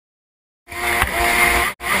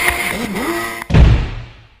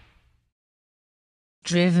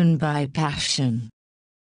driven by passion.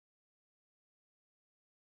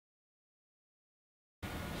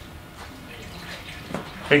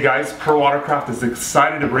 Hey guys, Pro Watercraft is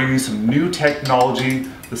excited to bring you some new technology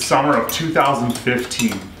the summer of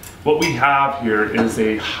 2015. What we have here is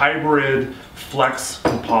a hybrid flex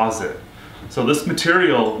composite. So this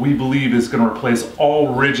material, we believe, is going to replace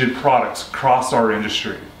all rigid products across our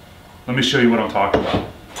industry. Let me show you what I'm talking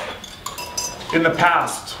about. In the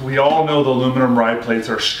past, we all know the aluminum ride plates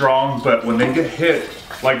are strong, but when they get hit,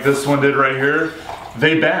 like this one did right here,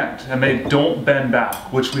 they bend, and they don't bend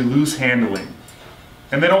back, which we lose handling.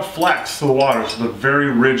 And they don't flex to the water, so they're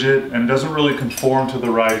very rigid and doesn't really conform to the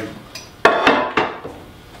riding.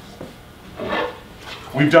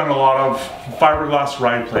 We've done a lot of fiberglass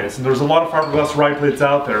ride plates, and there's a lot of fiberglass ride plates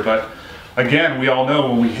out there, but again, we all know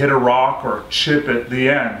when we hit a rock or chip at the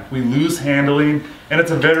end, we lose handling, and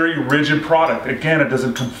it's a very rigid product. Again, it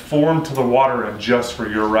doesn't conform to the water and just for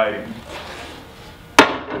your riding.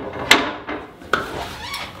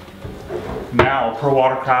 Now, Pro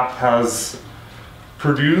Watercraft has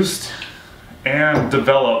produced and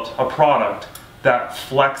developed a product that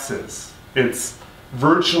flexes. It's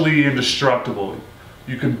virtually indestructible.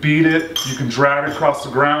 You can beat it, you can drag it across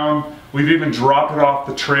the ground, we've even dropped it off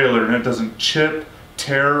the trailer and it doesn't chip,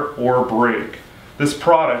 tear, or break. This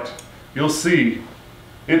product, you'll see,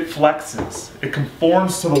 it flexes. It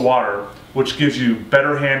conforms to the water, which gives you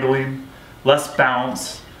better handling, less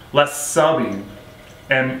bounce, less subbing,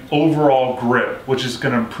 and overall grip, which is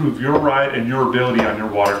going to improve your ride and your ability on your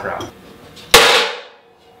watercraft.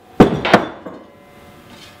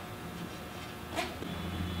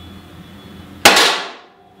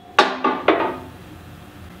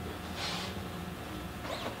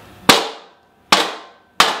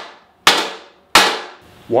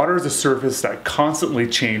 Water is a surface that constantly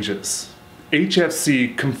changes.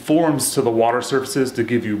 HFC conforms to the water surfaces to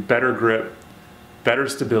give you better grip, better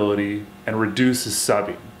stability, and reduces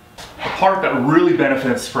subbing. The part that really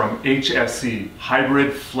benefits from HFC,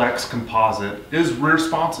 Hybrid Flex Composite, is rear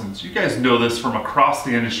sponsons. You guys know this from across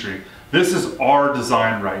the industry. This is our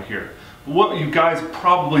design right here. What you guys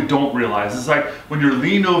probably don't realize is like when you're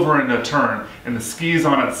leaned over in a turn and the ski's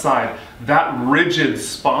on its side, that rigid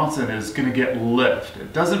sponson is going to get lift.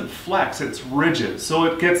 It doesn't flex, it's rigid. So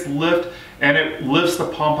it gets lift and it lifts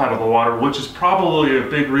the pump out of the water, which is probably a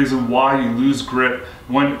big reason why you lose grip,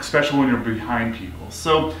 especially when you're behind people.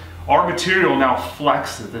 So our material now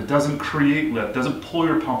flexes. It doesn't create lift, doesn't pull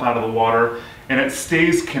your pump out of the water, and it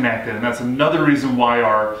stays connected. And that's another reason why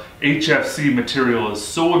our HFC material is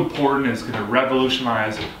so important and is going to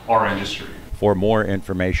revolutionize our industry. For more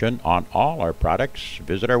information on all our products,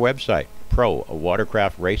 visit our website,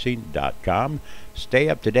 prowatercraftracing.com. Stay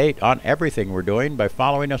up to date on everything we're doing by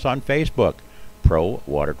following us on Facebook, Pro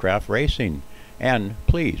Watercraft Racing. And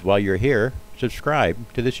please, while you're here,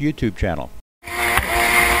 subscribe to this YouTube channel.